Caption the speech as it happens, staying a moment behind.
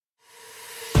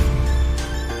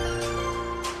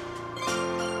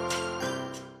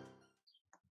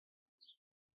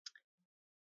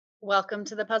Welcome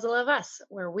to the Puzzle of Us,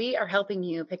 where we are helping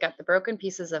you pick up the broken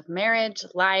pieces of marriage,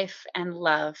 life, and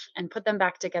love and put them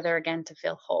back together again to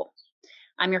feel whole.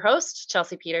 I'm your host,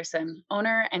 Chelsea Peterson,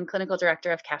 owner and clinical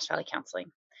director of Cache Valley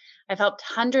Counseling. I've helped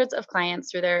hundreds of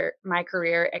clients through my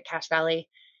career at Cache Valley,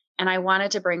 and I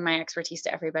wanted to bring my expertise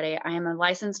to everybody. I am a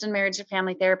licensed in marriage and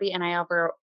family therapy, and I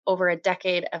offer over a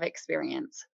decade of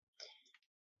experience.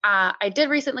 I did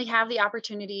recently have the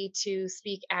opportunity to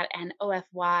speak at an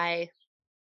OFY,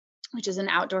 which is an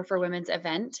outdoor for women's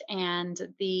event. And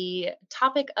the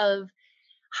topic of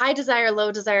high desire,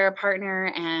 low desire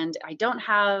partner, and I don't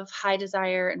have high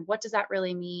desire, and what does that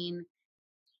really mean,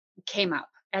 came up,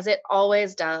 as it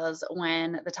always does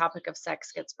when the topic of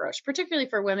sex gets broached. Particularly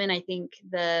for women, I think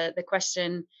the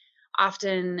question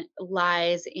often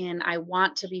lies in, I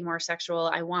want to be more sexual,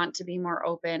 I want to be more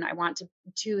open, I want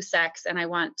to sex, and I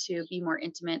want to be more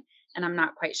intimate, and I'm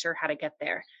not quite sure how to get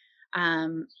there.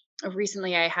 um,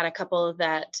 Recently I had a couple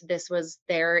that this was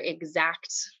their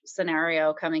exact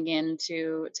scenario coming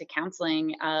into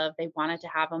counseling, of they wanted to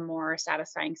have a more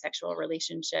satisfying sexual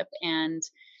relationship, and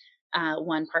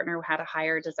one partner had a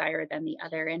higher desire than the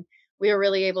other. And we were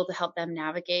really able to help them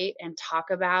navigate and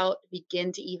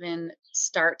begin to even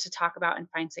start to talk about and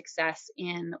find success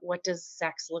in what does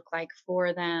sex look like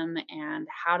for them, and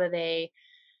how do they,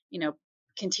 you know,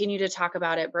 continue to talk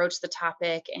about it, broach the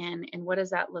topic, and what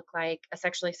does that look like, a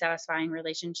sexually satisfying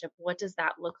relationship, what does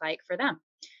that look like for them?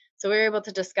 So we were able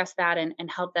to discuss that, and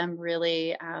help them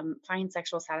really find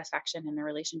sexual satisfaction in their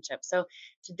relationship. So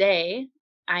today,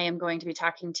 I am going to be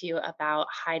talking to you about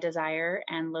high desire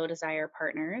and low desire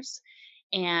partners,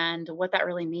 and what that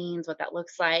really means, what that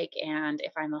looks like. And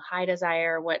if I'm a high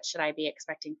desire, what should I be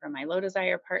expecting from my low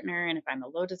desire partner? And if I'm a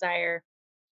low desire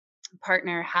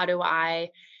partner, how do I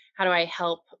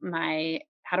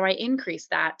increase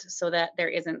that so that there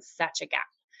isn't such a gap?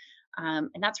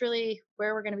 And that's really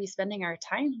where we're going to be spending our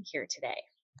time here today.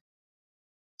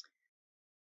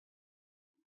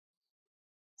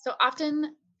 So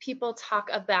often people talk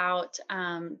about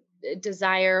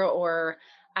desire, or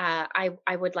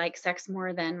I would like sex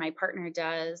more than my partner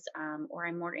does, or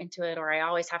I'm more into it, or I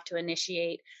always have to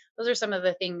initiate. Those are some of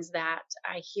the things that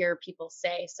I hear people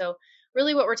say. So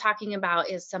really what we're talking about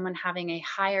is someone having a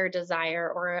higher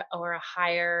desire, or a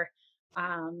higher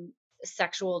um,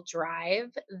 sexual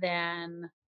drive than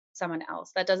someone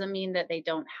else. That doesn't mean that they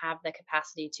don't have the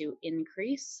capacity to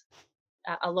increase.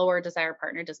 A lower desire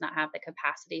partner does not have the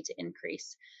capacity to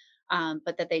increase,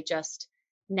 but that they just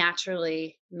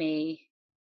naturally may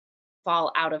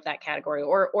fall out of that category,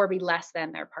 or be less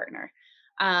than their partner.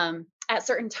 At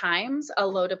certain times,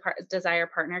 a desire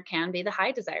partner can be the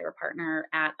high desire partner.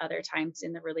 At other times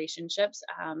in the relationships,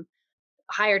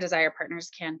 higher desire partners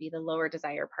can be the lower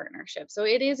desire partnership. So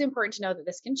it is important to know that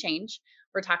this can change.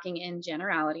 We're talking in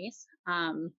generalities.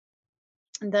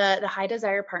 The high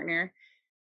desire partner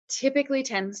typically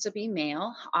tends to be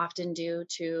male, often due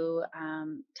to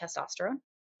testosterone.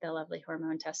 The lovely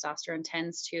hormone testosterone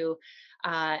tends to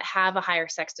have a higher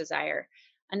sex desire.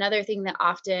 Another thing that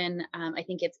often, I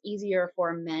think it's easier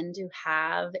for men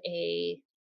to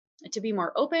be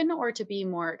more open, or to be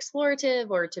more explorative,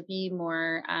 or to be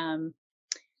more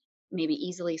maybe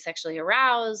easily sexually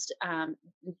aroused.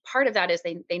 Part of that is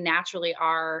they naturally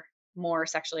are more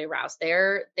sexually aroused.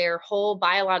 Their whole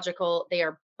biological they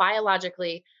are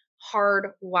biologically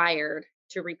hardwired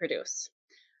to reproduce.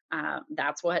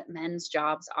 That's what men's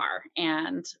jobs are,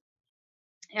 and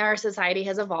our society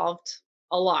has evolved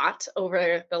a lot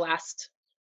over the last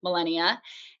millennia,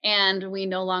 and we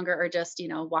no longer are just,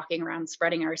 walking around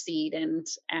spreading our seed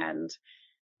and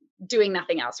doing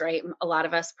nothing else, right? A lot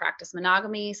of us practice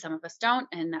monogamy, some of us don't,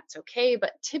 and that's okay.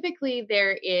 But typically,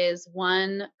 there is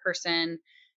one person,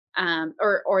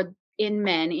 or in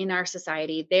men in our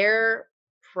society, their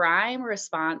prime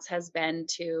response has been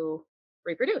to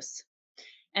reproduce.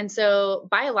 And so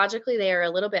biologically, they are a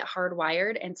little bit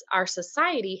hardwired, and our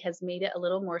society has made it a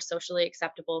little more socially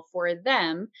acceptable for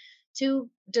them to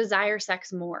desire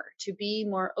sex more, to be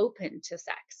more open to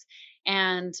sex.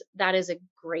 And that is a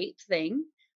great thing.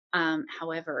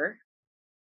 However,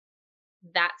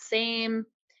 that same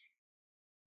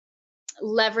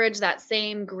leverage, that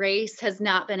same grace has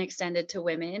not been extended to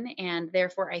women. And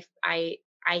therefore, I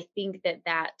think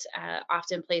that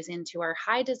often plays into our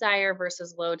high desire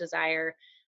versus low desire.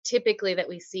 Typically, that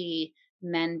we see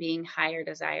men being higher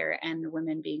desire and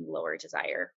women being lower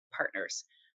desire partners.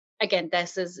 Again,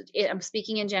 I'm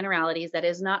speaking in generalities. That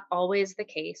is not always the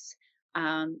case.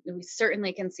 We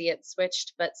certainly can see it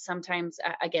switched, but sometimes,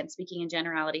 again, speaking in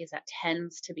generalities, that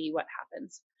tends to be what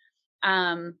happens.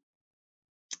 Um,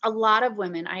 a lot of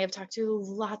women, I have talked to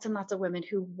lots and lots of women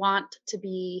who want to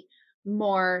be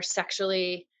more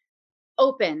sexually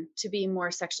open, to be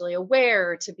more sexually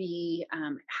aware, to be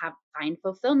have find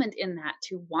fulfillment in that,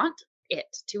 to want it,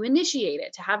 to initiate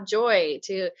it, to have joy,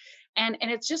 to and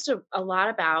it's just a lot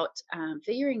about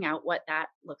figuring out what that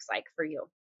looks like for you.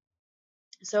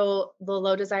 So the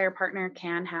low desire partner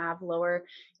can have lower,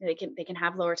 they can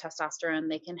have lower testosterone,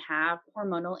 they can have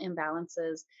hormonal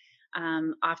imbalances.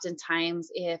 Oftentimes,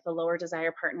 if a lower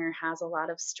desire partner has a lot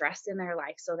of stress in their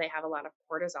life, so they have a lot of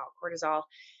cortisol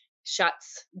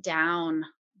shuts down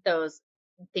those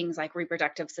things like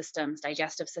reproductive systems,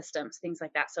 digestive systems, things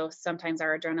like that. So sometimes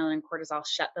our adrenaline and cortisol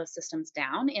shut those systems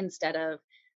down instead of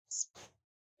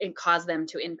it cause them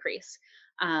to increase.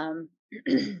 Um,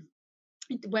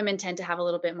 Women tend to have a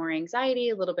little bit more anxiety,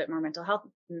 a little bit more mental health.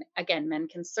 Again, men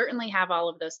can certainly have all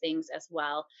of those things as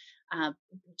well. Uh,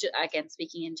 again,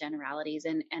 speaking in generalities,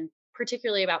 and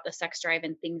particularly about the sex drive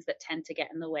and things that tend to get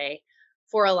in the way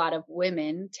for a lot of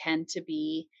women tend to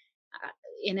be uh,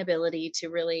 inability to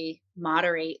really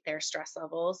moderate their stress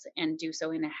levels and do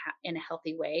so in in a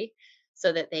healthy way,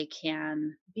 so that they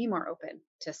can be more open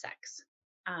to sex.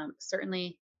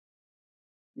 Certainly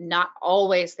not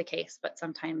always the case, but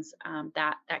sometimes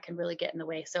that can really get in the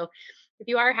way. So if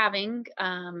you are having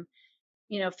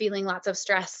feeling lots of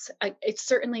stress, it's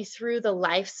certainly through the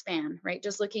lifespan, right?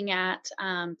 Just looking at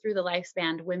through the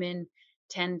lifespan, women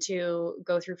tend to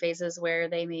go through phases where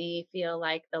they may feel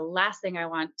like the last thing I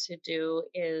want to do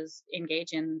is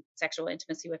engage in sexual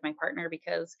intimacy with my partner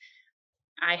because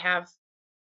I have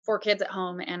 4 kids at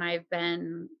home and I've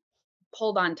been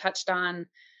pulled on, touched on,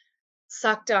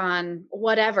 sucked on,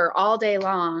 whatever, all day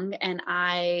long, and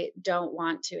I don't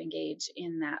want to engage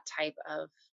in that type of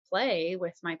play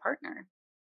with my partner.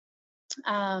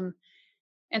 Um,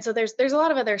 and so there's a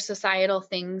lot of other societal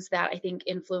things that I think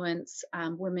influence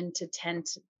women to tend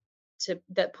to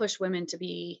that push women to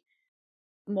be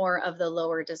more of the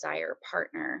lower desire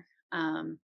partner.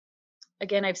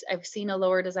 Again, I've seen a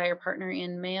lower desire partner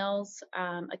in males.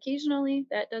 Occasionally,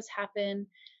 that does happen.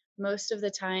 Most of the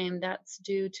time, that's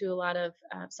due to a lot of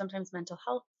sometimes mental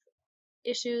health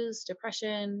issues,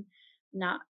 depression,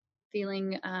 not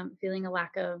feeling a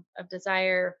lack of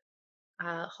desire,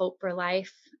 hope for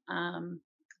life,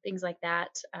 things like that.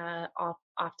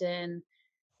 Often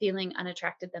feeling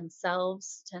unattracted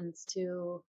themselves tends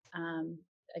to um,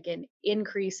 again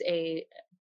increase a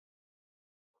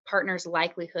partner's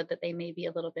likelihood that they may be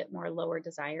a little bit more lower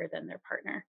desire than their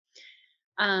partner.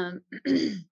 Um,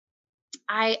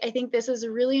 I think this is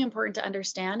really important to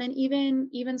understand and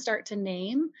even start to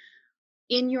name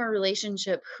in your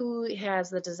relationship who has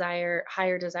the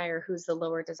higher desire, who's the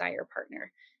lower desire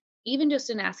partner. Even just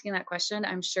in asking that question,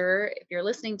 I'm sure if you're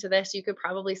listening to this, you could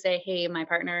probably say, hey, my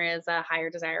partner is a higher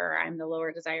desire, or I'm the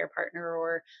lower desire partner,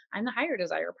 or I'm the higher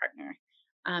desire partner.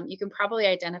 You can probably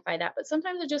identify that, but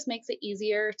sometimes it just makes it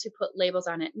easier to put labels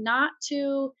on it, not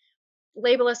to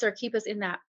label us or keep us in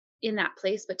that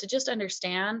place, but to just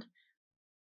understand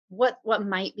what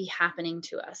might be happening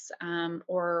to us,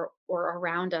 or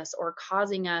around us, or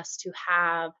causing us to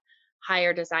have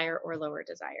higher desire or lower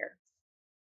desire.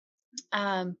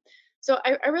 um, so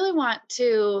I really want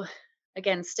to,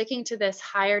 again, sticking to this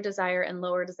higher desire and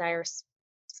lower desire,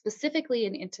 specifically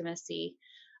in intimacy.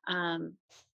 um,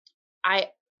 I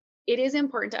It is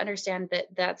important to understand that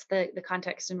that's the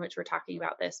context in which we're talking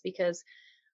about this, because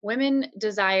women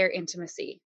desire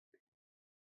intimacy.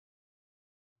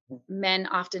 Men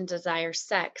often desire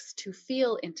sex to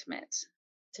feel intimate,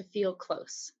 to feel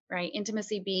close, right?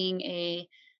 Intimacy being a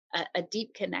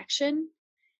deep connection,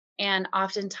 and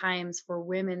oftentimes for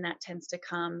women that tends to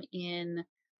come in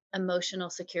emotional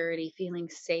security, feeling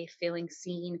safe, feeling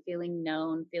seen, feeling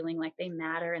known, feeling like they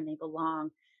matter and they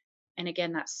belong. And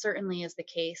again, that certainly is the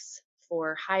case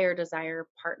for higher desire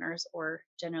partners, or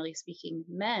generally speaking,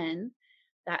 men,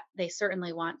 that they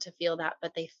certainly want to feel that,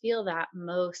 but they feel that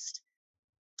most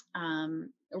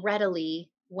readily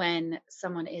when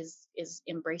someone is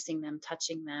embracing them,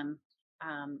 touching them,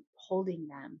 holding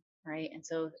them, right? And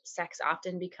so sex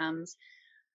often becomes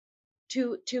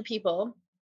two people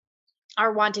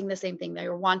are wanting the same thing.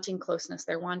 They're wanting closeness,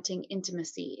 they're wanting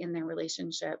intimacy in their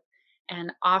relationship.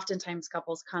 And oftentimes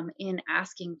couples come in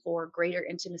asking for greater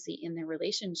intimacy in their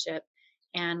relationship.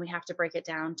 And we have to break it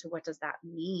down to what does that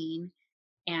mean?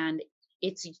 And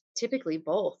it's typically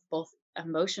both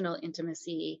emotional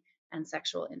intimacy and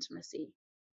sexual intimacy.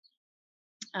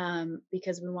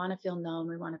 Because we want to feel known,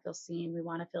 we want to feel seen, we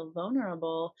want to feel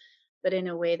vulnerable, but in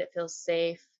a way that feels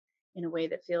safe, in a way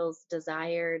that feels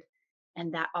desired.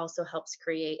 And that also helps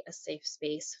create a safe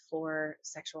space for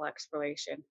sexual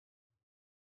exploration.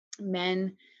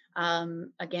 Men,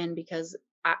 again, because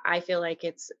I feel like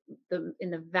it's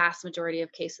in the vast majority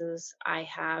of cases I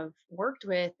have worked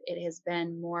with, it has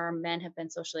been more men have been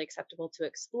socially acceptable to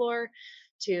explore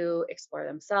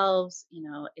themselves.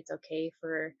 It's okay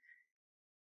for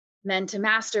men to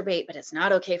masturbate, but it's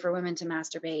not okay for women to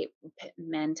masturbate.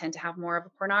 Men tend to have more of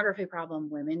a pornography problem,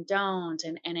 women don't,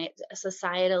 and it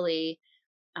societally,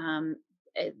 um,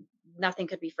 it, nothing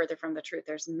could be further from the truth.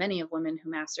 There's many of women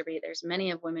who masturbate. There's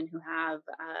many of women who have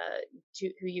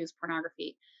who use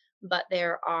pornography, but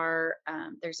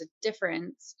there's a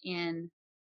difference in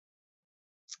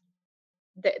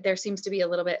there seems to be a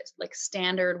little bit like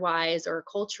standard wise or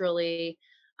culturally,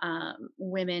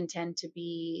 women tend to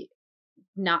be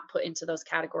not put into those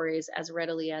categories as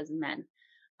readily as men.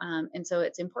 And so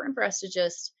it's important for us to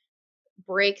just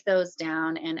break those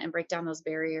down and break down those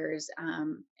barriers,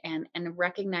 and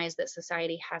recognize that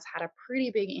society has had a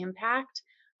pretty big impact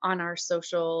on our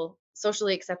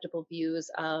socially acceptable views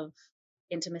of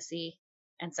intimacy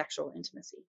and sexual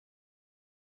intimacy.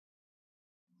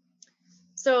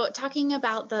 So talking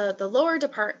about the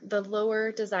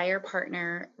lower desire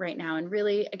partner right now, and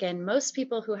really again, most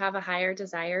people who have a higher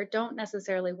desire don't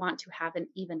necessarily want to have an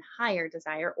even higher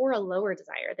desire or a lower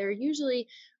desire. They're usually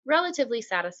relatively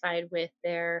satisfied with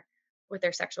their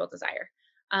sexual desire.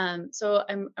 So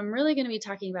I'm really going to be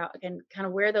talking about again kind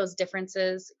of where those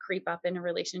differences creep up in a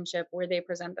relationship, where they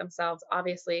present themselves.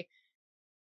 Obviously,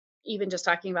 even just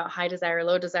talking about high desire,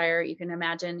 low desire, you can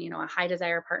imagine, a high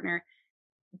desire partner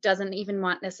doesn't even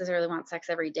necessarily want sex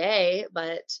every day,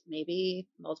 but maybe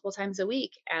multiple times a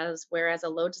week, as whereas a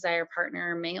low desire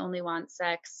partner may only want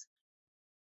sex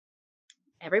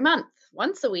every month,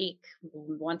 once a week,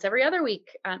 once every other week,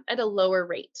 at a lower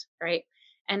rate, right?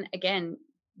 And again,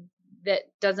 that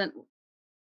doesn't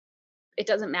it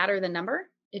doesn't matter the number.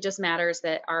 It just matters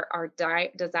that our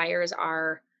desires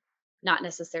are not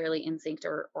necessarily in sync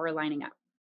or lining up.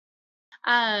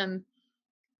 Um,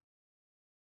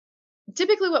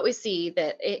 Typically what we see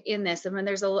that in this, and when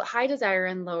there's a high desire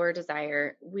and lower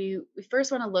desire, we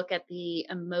first want to look at the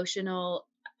emotional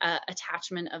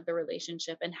attachment of the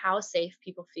relationship and how safe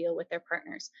people feel with their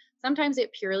partners. Sometimes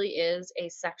it purely is a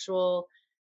sexual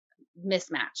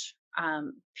mismatch,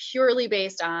 purely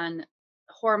based on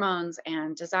hormones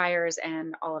and desires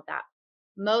and all of that.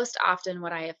 Most often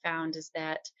what I have found is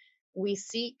that we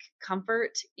seek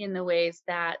comfort in the ways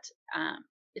that,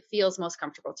 it feels most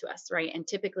comfortable to us, right? And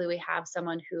typically we have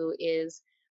someone who is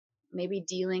maybe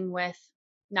dealing with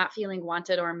not feeling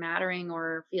wanted or mattering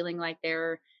or feeling like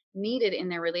they're needed in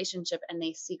their relationship, and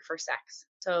they seek for sex.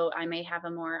 So I may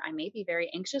be very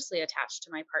anxiously attached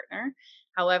to my partner.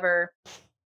 However,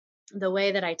 the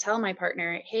way that I tell my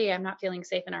partner, hey, I'm not feeling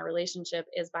safe in our relationship,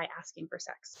 is by asking for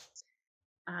sex.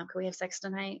 Can we have sex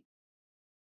tonight?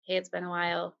 Hey, it's been a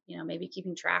while. Maybe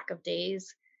keeping track of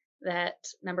that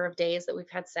number of days that we've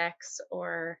had sex,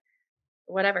 or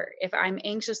whatever. If I'm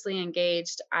anxiously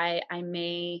engaged, I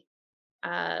may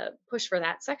push for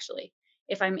that sexually.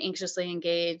 If I'm anxiously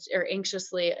engaged or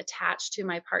anxiously attached to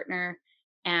my partner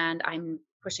and I'm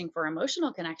pushing for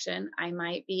emotional connection, I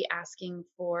might be asking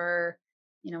for,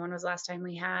 when was the last time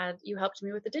you helped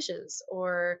me with the dishes,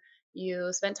 or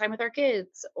you spent time with our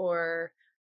kids, or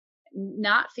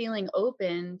not feeling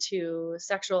open to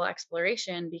sexual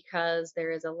exploration because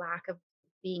there is a lack of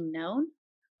being known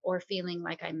or feeling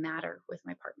like I matter with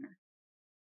my partner.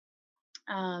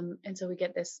 And so we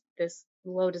get this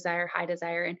low desire, high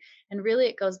desire, and really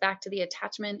it goes back to the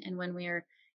attachment. And when we're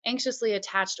anxiously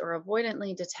attached or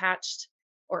avoidantly detached,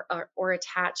 or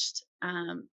attached,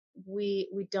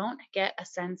 we don't get a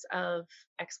sense of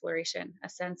exploration, a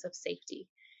sense of safety.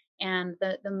 And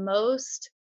the most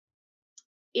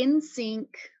in sync,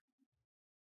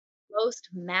 most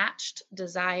matched,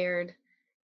 desired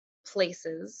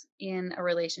places in a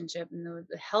relationship, and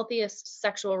the healthiest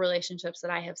sexual relationships that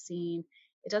I have seen,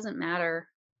 it doesn't matter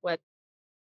what,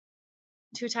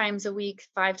 2 times a week,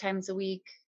 5 times a week,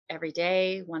 every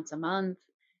day, once a month.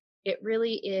 It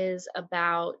really is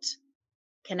about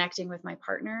connecting with my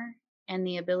partner and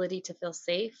the ability to feel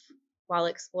safe while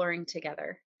exploring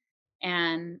together.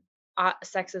 And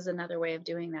sex is another way of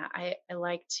doing that. I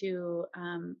like to,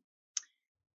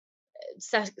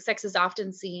 sex is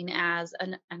often seen as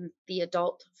the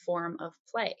adult form of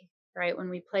play, right? When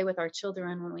we play with our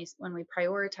children, when we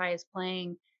prioritize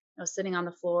playing, sitting on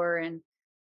the floor and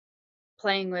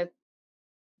playing with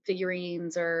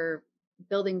figurines or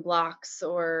building blocks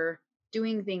or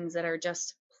doing things that are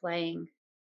just playing,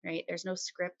 right? There's no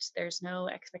script, there's no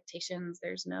expectations,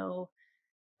 there's no,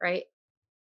 right?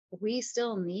 We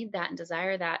still need that and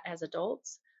desire that as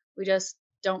adults. We just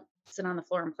don't sit on the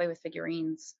floor and play with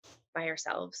figurines by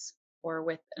ourselves or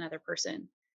with another person.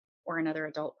 or another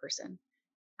adult person.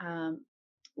 Um,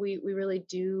 we really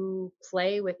do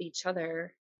play with each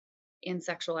other in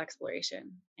sexual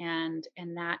exploration, and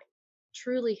that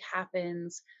truly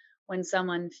happens when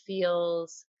someone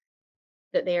feels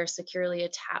that they are securely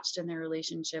attached in their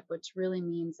relationship, which really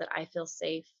means that I feel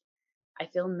safe, I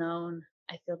feel known,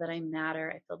 I feel that I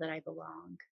matter, I feel that I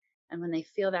belong. And when they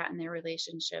feel that in their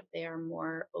relationship, they are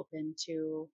more open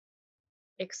to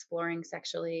exploring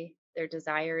sexually. Their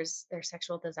desires, their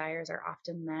sexual desires are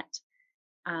often met.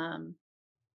 Um,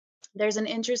 there's an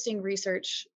interesting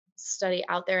research study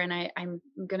out there, and I'm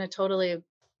going to totally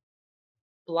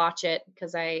blotch it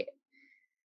because I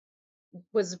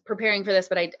was preparing for this,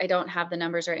 but I don't have the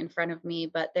numbers right in front of me.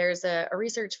 But there's a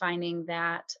research finding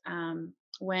that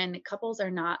when couples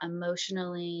are not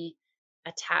emotionally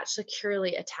attached,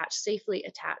 securely attached, safely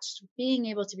attached, being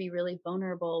able to be really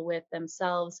vulnerable with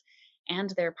themselves and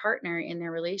their partner in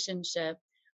their relationship,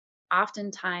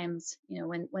 oftentimes,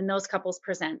 when those couples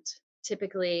present,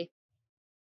 typically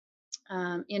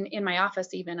in my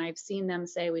office, even I've seen them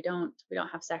say we don't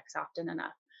have sex often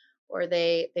enough, or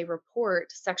they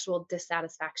report sexual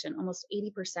dissatisfaction. Almost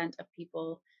 80% of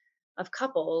people, of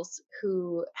couples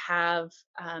who have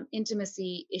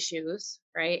intimacy issues,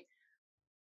 right,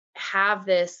 have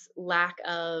this lack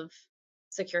of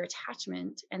secure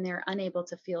attachment, and they're unable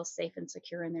to feel safe and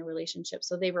secure in their relationship.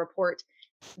 So they report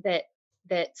that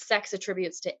sex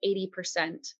attributes to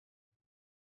 80%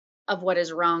 of what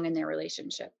is wrong in their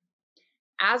relationship,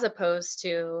 as opposed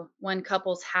to when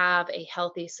couples have a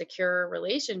healthy, secure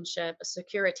relationship, a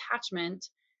secure attachment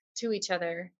to each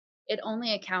other, it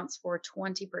only accounts for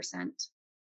 20%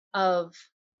 of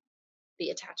the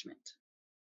attachment.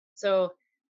 So,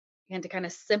 and to kind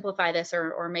of simplify this,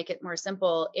 or make it more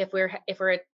simple, if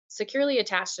we're securely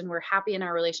attached and we're happy in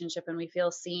our relationship and we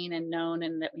feel seen and known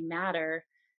and that we matter,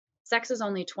 sex is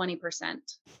only 20%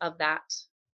 of that,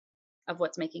 of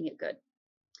what's making it good.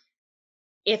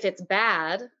 If it's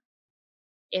bad,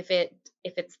 if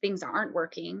it's things aren't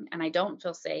working and I don't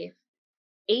feel safe,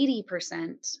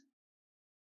 80%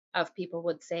 of people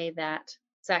would say that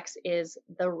sex is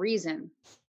the reason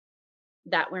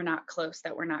that we're not close,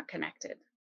 that we're not connected.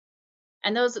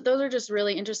 And those are just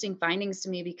really interesting findings to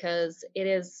me, because it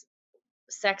is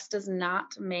sex does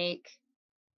not make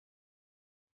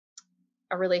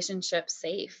a relationship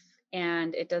safe,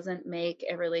 and it doesn't make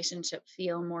a relationship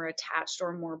feel more attached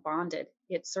or more bonded.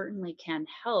 It certainly can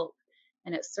help,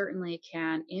 and it certainly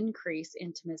can increase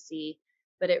intimacy,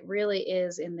 but it really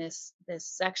is in this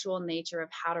sexual nature of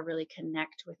how to really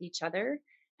connect with each other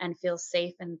and feel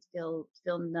safe and feel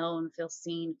known, feel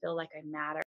seen, feel like I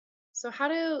matter. So how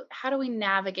do we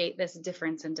navigate this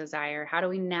difference in desire? How do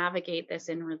we navigate this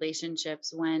in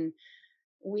relationships when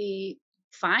we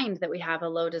find that we have a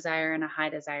low desire and a high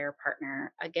desire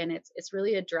partner? Again, it's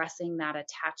really addressing that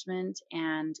attachment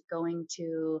and going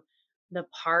to the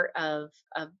part of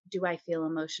do I feel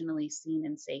emotionally seen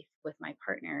and safe with my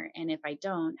partner? And if I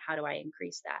don't, how do I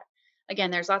increase that?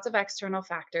 Again, there's lots of external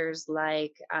factors,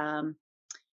 like an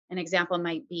example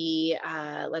might be,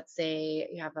 let's say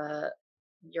you have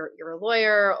you're a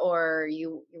lawyer, or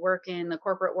you work in the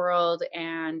corporate world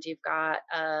and you've got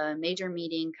a major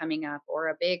meeting coming up, or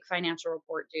a big financial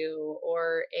report due,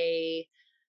 or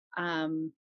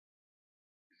um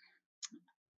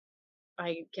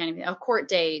I can't even, a court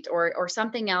date, or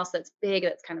something else that's big,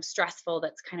 that's kind of stressful,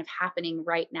 that's kind of happening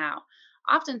right now.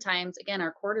 Oftentimes, again,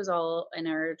 our cortisol and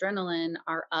our adrenaline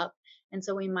are up, and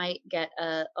so we might get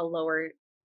a lower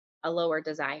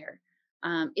desire.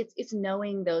 It's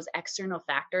knowing those external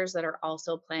factors that are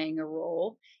also playing a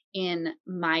role in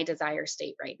my desire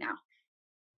state right now.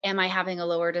 Am I having a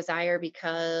lower desire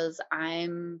because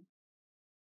I'm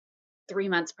 3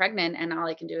 months pregnant and all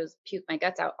I can do is puke my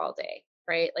guts out all day?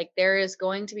 Right? Like, there is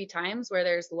going to be times where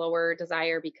there's lower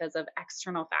desire because of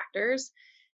external factors,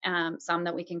 some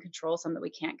that we can control, some that we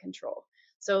can't control.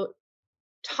 So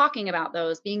talking about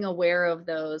those, being aware of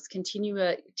those,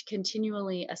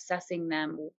 continually assessing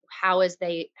them. How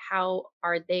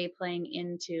are they playing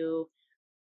into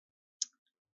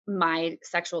my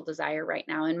sexual desire right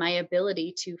now, and my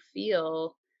ability to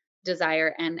feel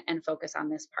desire and focus on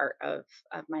this part of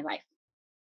my life.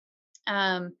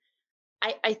 Um,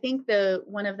 I think the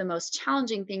one of the most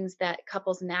challenging things that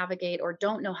couples navigate or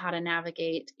don't know how to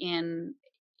navigate in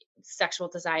sexual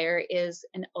desire is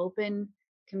an open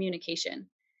communication.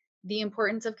 The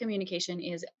importance of communication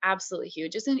is absolutely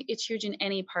huge. It's huge in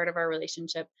any part of our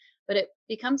relationship, but it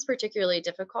becomes particularly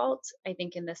difficult, I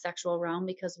think, in the sexual realm,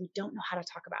 because we don't know how to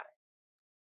talk about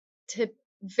it.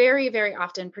 Very, very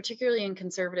often, particularly in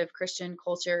conservative Christian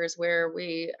cultures where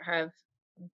we have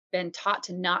been taught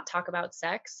to not talk about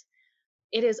sex,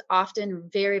 it is often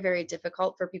very, very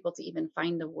difficult for people to even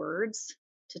find the words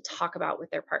to talk about with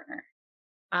their partner.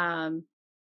 Um,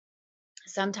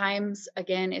 Sometimes,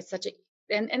 again, it's such a,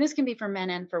 and this can be for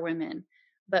men and for women,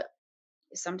 but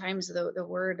sometimes the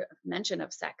word mention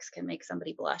of sex can make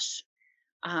somebody blush.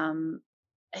 Um,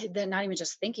 they're not even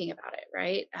just thinking about it,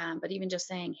 right? But even just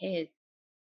saying, "Hey,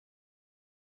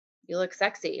 you look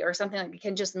sexy," or something like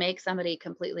can just make somebody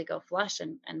completely go flush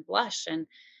and blush and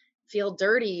feel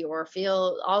dirty or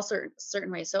feel all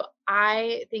certain ways. So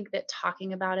I think that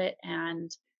talking about it and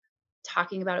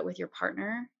talking about it with your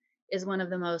partner is one of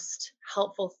the most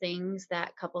helpful things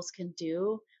that couples can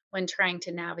do when trying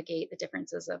to navigate the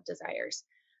differences of desires.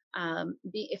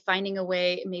 Finding a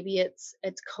way, maybe it's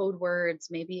code words,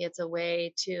 maybe it's a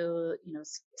way to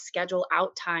schedule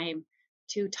out time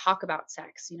to talk about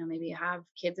sex. Maybe you have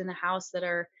kids in the house that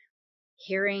are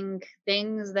hearing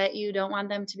things that you don't want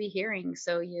them to be hearing,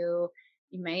 so you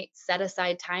might set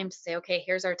aside time to say, okay,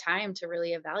 here's our time to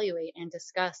really evaluate and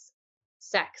discuss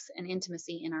sex and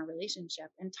intimacy in our relationship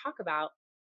and talk about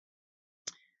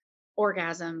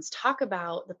orgasms, talk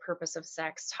about the purpose of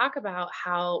sex, talk about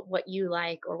how what you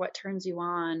like or what turns you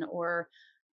on or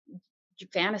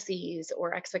fantasies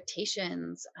or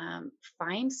expectations.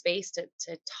 Find space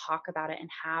to talk about it and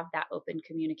have that open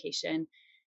communication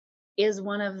is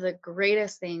one of the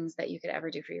greatest things that you could ever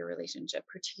do for your relationship,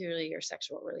 particularly your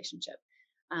sexual relationship.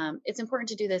 It's important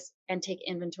to do this and take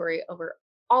inventory over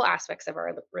all aspects of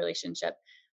our relationship.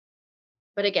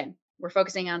 But again, we're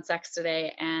focusing on sex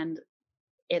today, and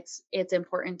it's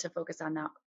important to focus on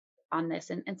that on this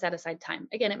and set aside time.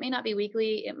 Again, it may not be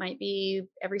weekly; it might be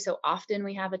every so often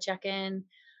we have a check in.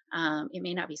 It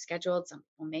may not be scheduled. Some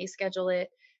people may schedule it.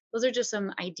 Those are just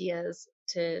some ideas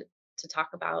to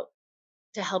talk about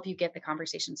to help you get the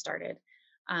conversation started.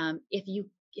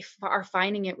 If are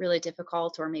finding it really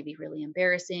difficult or maybe really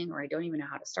embarrassing, or I don't even know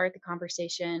how to start the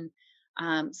conversation,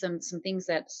 some things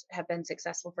that have been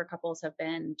successful for couples have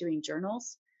been doing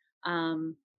journals.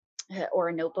 Um, or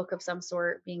a notebook of some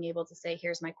sort, being able to say,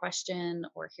 here's my question,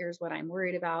 or here's what I'm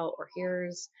worried about, or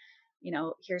here's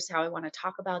how I want to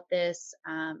talk about this.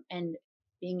 And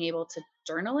being able to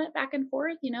journal it back and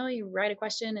forth. You write a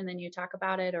question and then you talk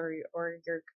about it, or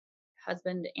your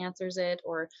husband answers it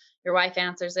or your wife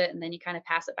answers it, and then you kind of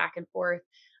pass it back and forth.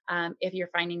 If you're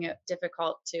finding it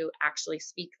difficult to actually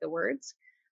speak the words,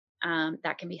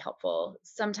 that can be helpful.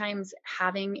 Sometimes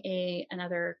having a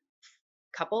another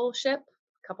couple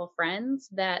friends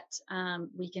that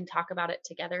we can talk about it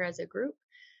together as a group.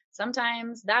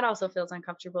 Sometimes that also feels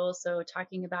uncomfortable. So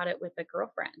talking about it with a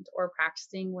girlfriend or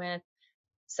practicing with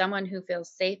someone who feels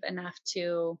safe enough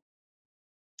to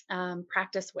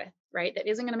practice with, right? That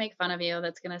isn't going to make fun of you.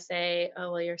 That's going to say,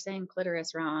 oh, well, you're saying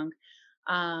clitoris wrong,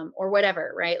 or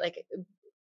whatever, right? Like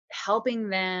helping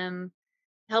them,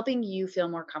 helping you feel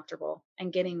more comfortable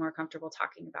and getting more comfortable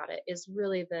talking about it is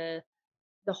really the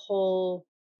whole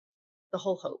the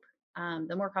whole hope.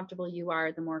 The more comfortable you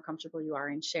are, the more comfortable you are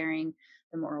in sharing,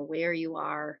 the more aware you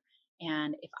are.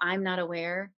 And if I'm not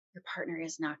aware, your partner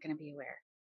is not going to be aware.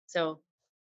 So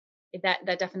that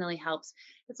definitely helps.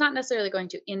 It's not necessarily going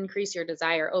to increase your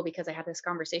desire. Oh, because I had this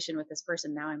conversation with this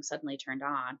person, now I'm suddenly turned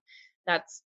on.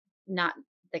 That's not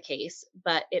the case,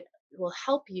 but it will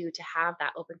help you to have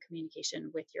that open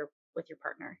communication with your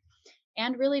partner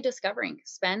and really discovering.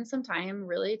 Spend some time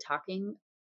really talking,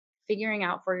 figuring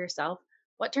out for yourself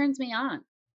what turns me on.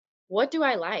 What do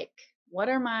I like? What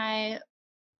are my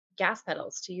gas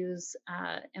pedals, to use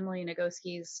Emily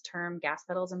Nagoski's term, gas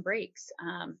pedals and brakes?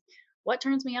 What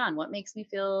turns me on? What makes me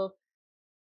feel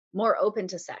more open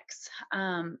to sex?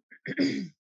 One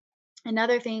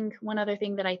other thing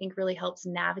that I think really helps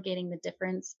navigating the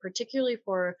difference, particularly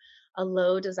for a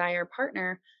low desire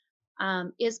partner,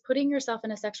 is putting yourself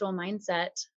in a sexual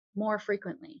mindset more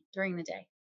frequently during the day.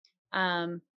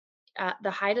 Um,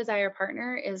 the high desire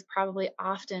partner is probably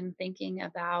often thinking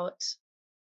about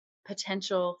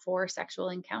potential for sexual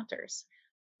encounters,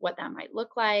 what that might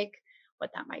look like,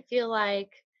 what that might feel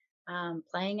like,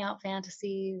 playing out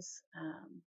fantasies,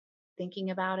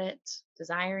 thinking about it,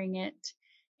 desiring it.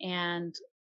 And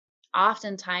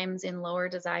oftentimes in lower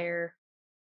desire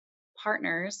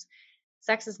partners,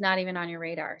 sex is not even on your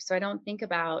radar. So I don't think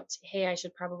about, hey, I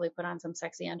should probably put on some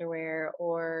sexy underwear,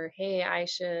 or hey, I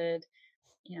should,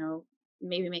 you know,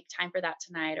 maybe make time for that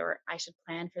tonight, or I should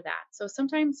plan for that. So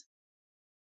sometimes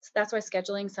that's why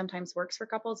scheduling sometimes works for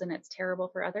couples and it's terrible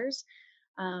for others.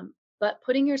 But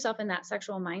putting yourself in that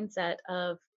sexual mindset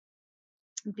of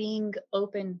being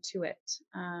open to it,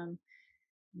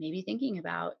 maybe thinking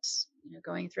about,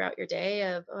 going throughout your day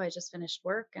of, oh, I just finished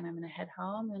work and I'm going to head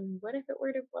home, and what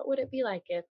would it be like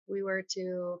if we were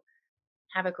to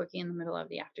have a quickie in the middle of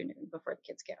the afternoon before the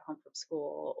kids get home from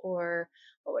school? Or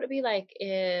what would it be like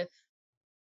if,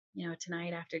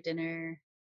 tonight after dinner,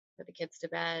 put the kids to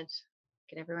bed,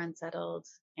 get everyone settled,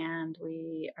 and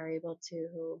we are able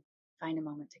to find a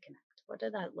moment to connect? What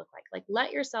did that look like? Like,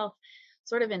 let yourself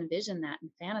sort of envision that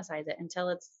and fantasize it until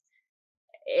it's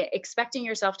expecting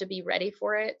yourself to be ready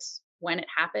for it when it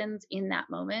happens in that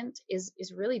moment is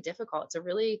really difficult.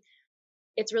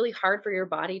 It's really hard for your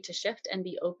body to shift and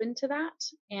be open to that.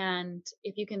 And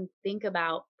if you can think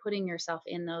about putting yourself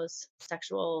in those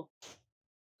sexual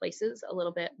places a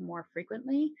little bit more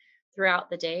frequently throughout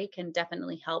the day, can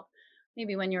definitely help.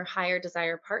 Maybe when your higher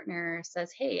desire partner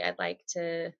says, "Hey, I'd like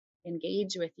to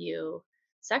engage with you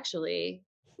sexually,"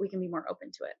 we can be more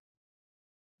open to it.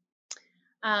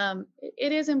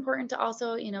 It is important to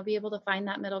also, be able to find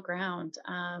that middle ground.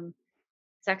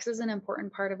 Sex is an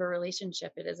important part of a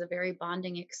relationship. It is a very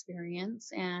bonding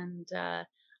experience, and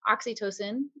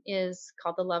oxytocin is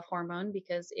called the love hormone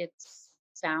because it's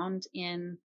found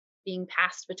in being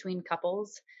passed between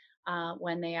couples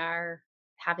when they are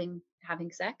having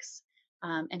sex,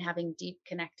 and having deep,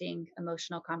 connecting,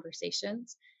 emotional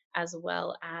conversations, as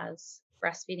well as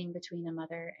breastfeeding between a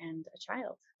mother and a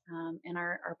child. And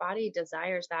our body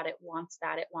desires that. It wants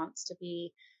that. It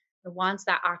wants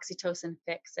that oxytocin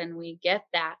fix, and we get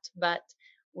that, but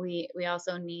we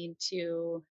also need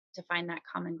to find that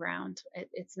common ground.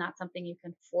 It's not something you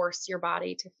can force your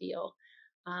body to feel,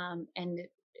 and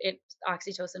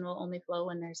oxytocin will only flow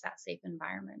when there's that safe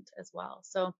environment as well.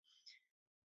 So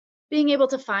being able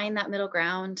to find that middle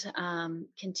ground,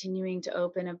 continuing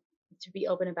to be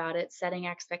open about it, setting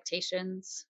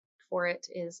expectations for it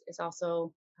is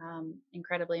also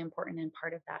incredibly important and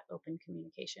part of that open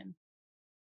communication.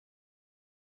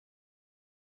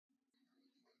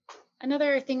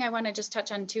 Another thing I want to just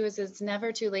touch on too is it's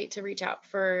never too late to reach out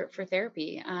for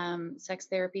therapy. Sex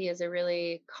therapy is a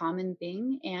really common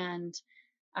thing, and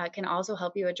can also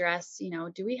help you address,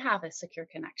 do we have a secure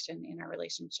connection in our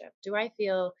relationship? Do I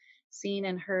feel seen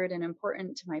and heard and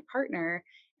important to my partner,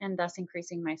 and thus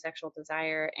increasing my sexual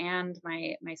desire and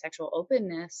my sexual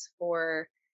openness for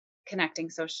connecting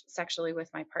sexually with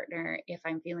my partner if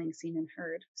I'm feeling seen and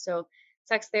heard? So,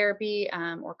 sex therapy,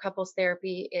 or couples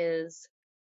therapy is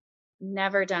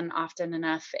never done often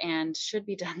enough and should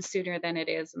be done sooner than it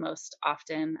is most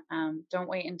often. Don't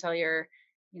wait until you're,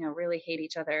 really hate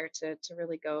each other to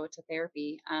really go to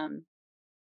therapy.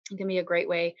 It can be a great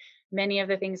way. Many of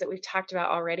the things that we've talked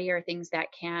about already are things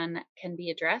that can be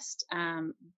addressed,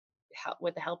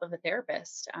 with the help of a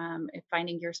therapist. If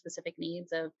finding your specific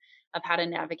needs of how to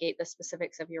navigate the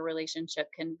specifics of your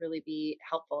relationship can really be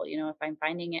helpful. If I'm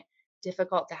finding it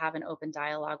difficult to have an open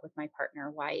dialogue with my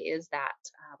partner, why is that?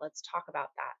 Let's talk about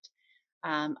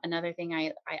that. Another thing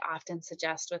I often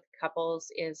suggest with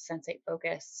couples is sensate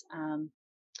focus.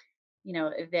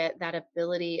 That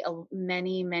ability.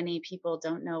 Many people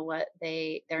don't know what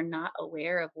they're not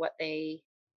aware of what they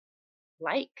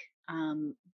like,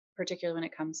 um, particularly when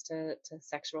it comes to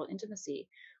sexual intimacy.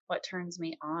 What turns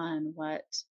me on?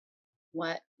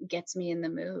 What gets me in the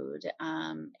mood,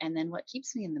 and then what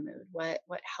keeps me in the mood?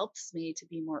 What helps me to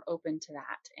be more open to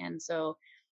that? And so,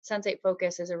 sensate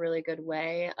focus is a really good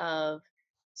way of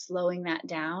slowing that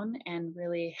down and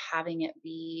really having it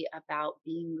be about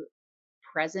being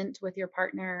present with your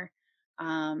partner,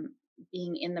 um,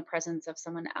 being in the presence of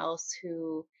someone else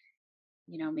who,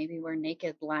 maybe we're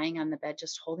naked lying on the bed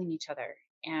just holding each other.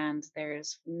 And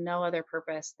there's no other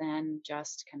purpose than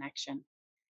just connection.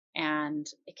 And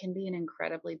it can be an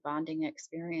incredibly bonding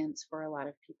experience for a lot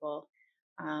of people.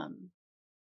 Um,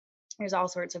 there's all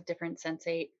sorts of different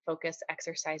sensate focus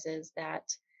exercises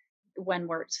that, when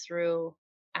worked through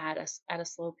at a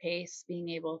slow pace, being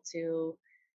able to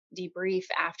debrief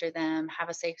after them, have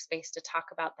a safe space to talk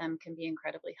about them, can be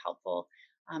incredibly helpful.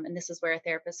 And this is where a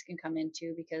therapist can come in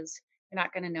too, because you're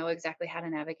not going to know exactly how to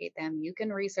navigate them. You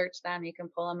can research them, you can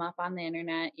pull them up on the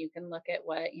internet, you can look at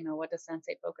what does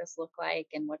sensate focus look like,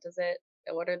 and what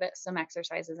are some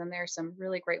exercises, and there are some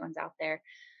really great ones out there.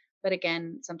 But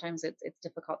again, sometimes it's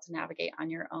difficult to navigate on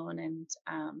your own, and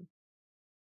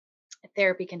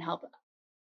therapy can help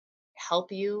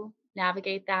you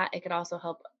navigate that. It could also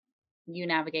help you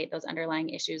navigate those underlying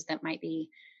issues that might be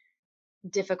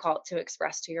difficult to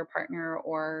express to your partner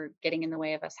or getting in the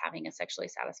way of us having a sexually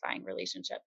satisfying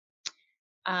relationship.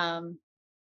 Um,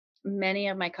 Many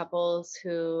of my couples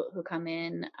who come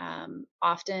in,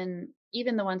 often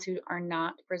even the ones who are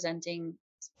not presenting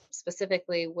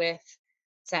specifically with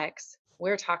sex,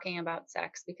 we're talking about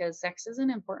sex because sex is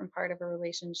an important part of a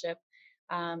relationship.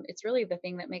 It's really the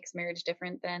thing that makes marriage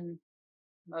different than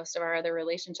most of our other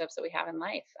relationships that we have in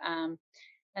life.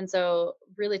 And so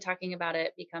really talking about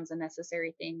it becomes a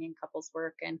necessary thing in couples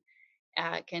work, and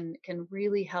can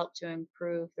really help to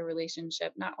improve the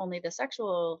relationship, not only the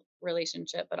sexual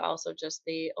relationship, but also just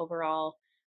the overall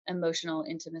emotional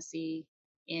intimacy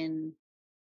in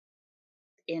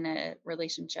in a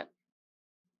relationship.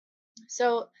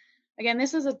 So, again,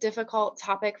 this is a difficult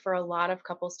topic for a lot of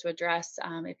couples to address.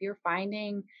 If you're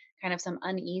finding kind of some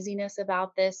uneasiness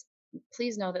about this,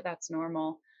 please know that that's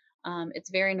normal. It's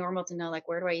very normal to know, like,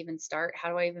 where do I even start? How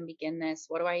do I even begin this?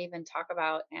 What do I even talk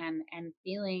about? And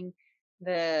feeling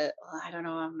the, "Well, I don't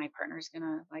know, my partner's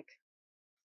gonna like,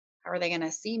 how are they going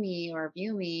to see me or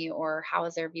view me, or how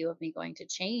is their view of me going to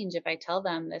change if I tell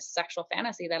them this sexual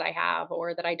fantasy that I have,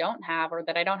 or that I don't have, or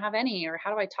that I don't have any, or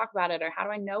how do I talk about it, or how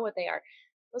do I know what they are?"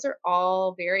 Those are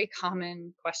all very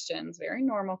common questions, very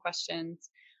normal questions.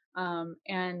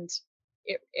 And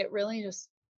it really just,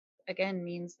 again,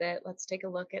 means that let's take a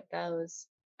look at those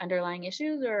underlying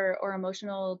issues, or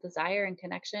emotional desire and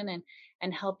connection,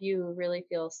 and help you really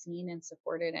feel seen and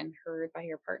supported and heard by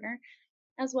your partner,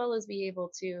 as well as be able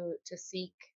to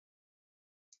seek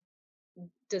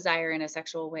desire in a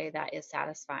sexual way that is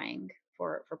satisfying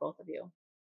for both of you.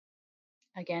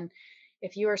 Again,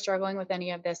 if you are struggling with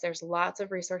any of this, there's lots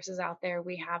of resources out there.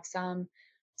 We have some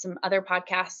other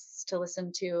podcasts to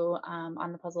listen to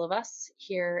on the Puzzle of Us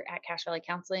here at Cache Valley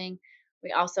Counseling.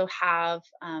 We also have,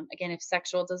 again, if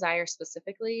sexual desire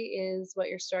specifically is what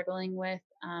you're struggling with,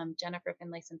 Jennifer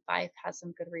Finlayson Fife has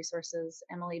some good resources.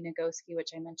 Emily Nagoski,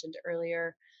 which I mentioned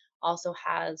earlier, also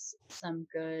has some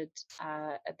good.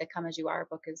 The Come As You Are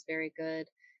book is very good.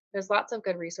 There's lots of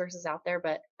good resources out there,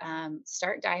 but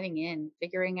start diving in,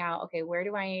 figuring out, okay, where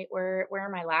am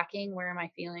I lacking? Where am I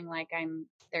feeling like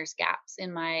there's gaps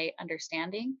in my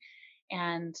understanding,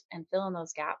 and fill in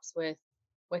those gaps with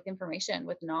information,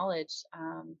 with knowledge,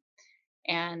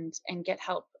 and get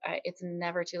help. It's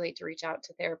never too late to reach out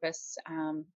to therapists.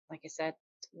 Like I said,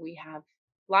 we have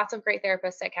lots of great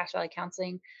therapists at Cache Valley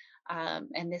Counseling.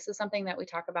 And this is something that we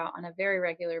talk about on a very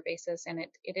regular basis, and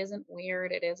it isn't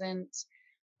weird. It isn't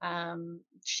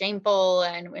shameful,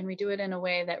 and we do it in a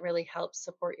way that really helps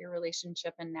support your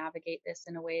relationship and navigate this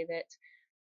in a way that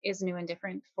is new and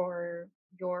different for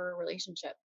your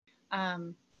relationship.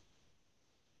 Um,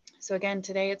 so again,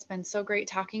 today it's been so great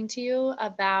talking to you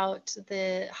about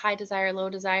the high desire, low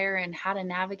desire, and how to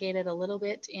navigate it a little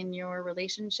bit in your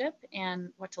relationship, and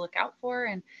what to look out for,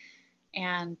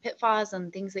 and pitfalls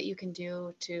and things that you can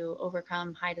do to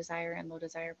overcome high desire and low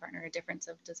desire partner, a difference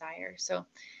of desire. So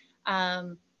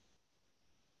um,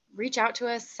 reach out to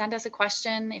us, send us a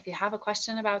question. If you have a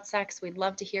question about sex, we'd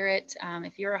love to hear it.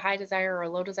 If you're a high desire or a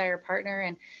low desire partner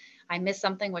and I missed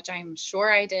something, which I'm sure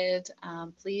I did,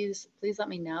 please let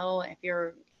me know. If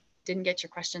you didn't get your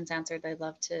questions answered, I'd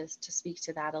love to speak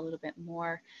to that a little bit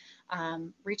more.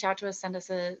 Reach out to us, send us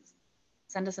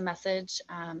a message.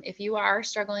 If you are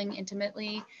struggling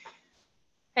intimately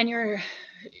and you're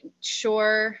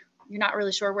not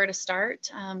really sure where to start,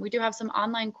 we do have some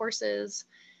online courses.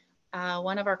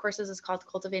 One of our courses is called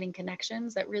Cultivating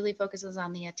Connections, that really focuses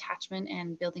on the attachment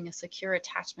and building a secure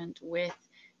attachment with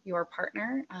your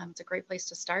partner. It's a great place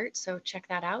to start, so check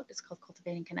that out. It's called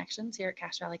Cultivating Connections here at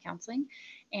Cache Valley Counseling.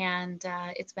 And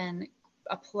it's been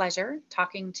a pleasure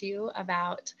talking to you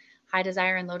about high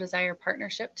desire and low desire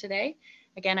partnership today.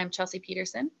 Again, I'm Chelsea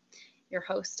Peterson, your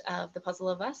host of The Puzzle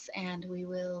of Us, and we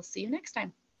will see you next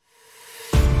time.